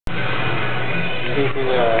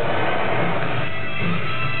thinking,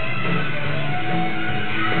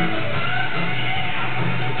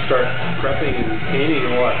 start prepping and painting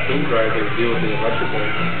and watch paint dries and deal with the electrical.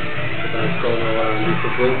 But then I still know what I'm doing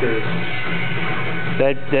for blinkers.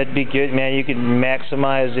 That'd be good, man. You could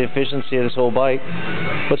maximize the efficiency of this whole bike.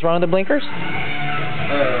 What's wrong with the blinkers?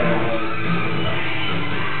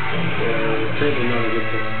 They're currently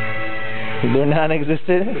non-existent. They're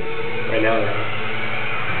non-existent? Right now, they're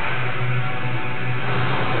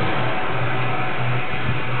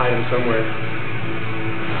hide them somewhere.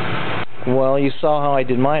 Well, you saw how I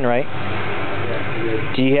did mine, right? Yeah, I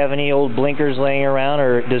did. Do you have any old blinkers laying around,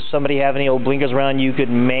 or does somebody have any old blinkers around you could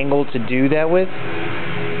mangle to do that with?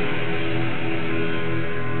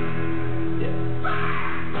 Yeah.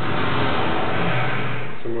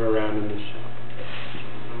 Somewhere around in this shop.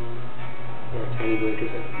 There are tiny blinkers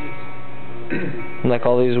I could use. Like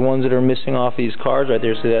all these ones that are missing off these cars right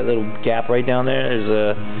there. See that little gap right down there? There's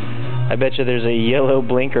a, I bet you there's a yellow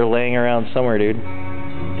blinker laying around somewhere, dude.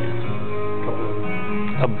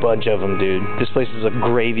 A bunch of them, dude. This place is a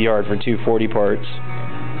graveyard for 240 parts.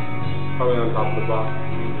 Probably on top of the box.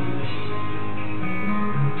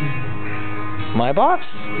 My box?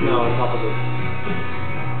 No, on top of the...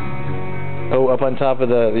 Oh, up on top of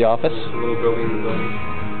the office? A little building in the building.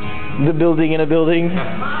 The building in a building?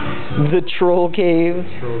 The troll cave?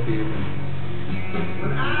 Troll cave.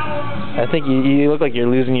 I think you look like you're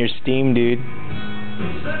losing your steam, dude.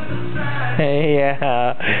 Hey,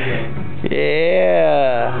 yeah.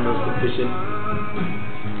 Yeah. The most efficient.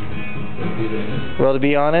 Well, to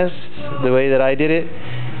be honest, the way that I did it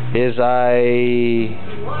is I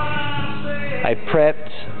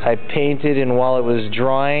prepped, I painted, and while it was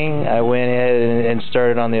drying, I went ahead and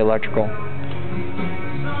started on the electrical.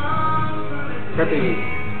 Prepping is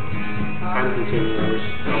time-consuming.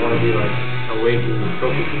 I want to be like awake and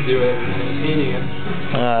focused to do it, and then painting it.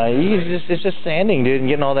 It's just sanding, dude, and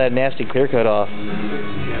getting all that nasty clear coat off.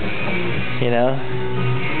 You know,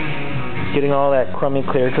 getting all that crummy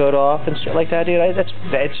clear coat off and shit like that, dude.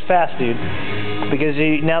 It's fast, dude. Because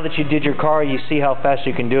now that you did your car, you see how fast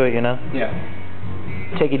you can do it. You know. Yeah.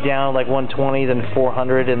 Take it down like 120, then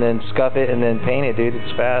 400, and then scuff it, and then paint it, dude.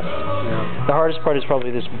 It's fast. Yeah. The hardest part is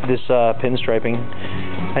probably this pinstriping.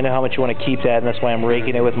 I know how much you want to keep that, and that's why I'm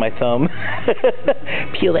raking it with my thumb.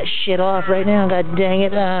 Peel that shit off right now, god dang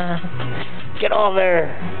it. Get off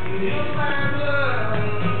there.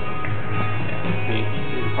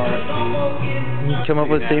 You come up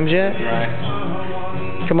with themes yet?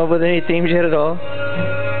 Right. Come up with any themes yet at all?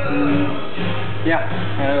 Yeah,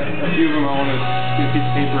 a few of them I want to get a piece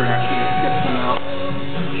of paper and actually sketch them out.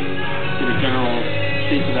 Get a general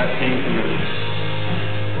shape of that tank and then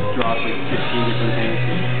draw up like 15 different tanks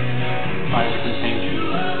and 5 different tanks and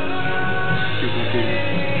here's my figure.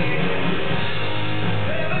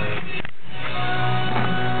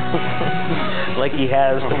 Like he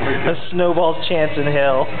has a snowball's chance in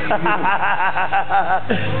hell.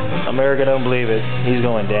 America don't believe it. He's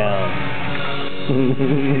going down.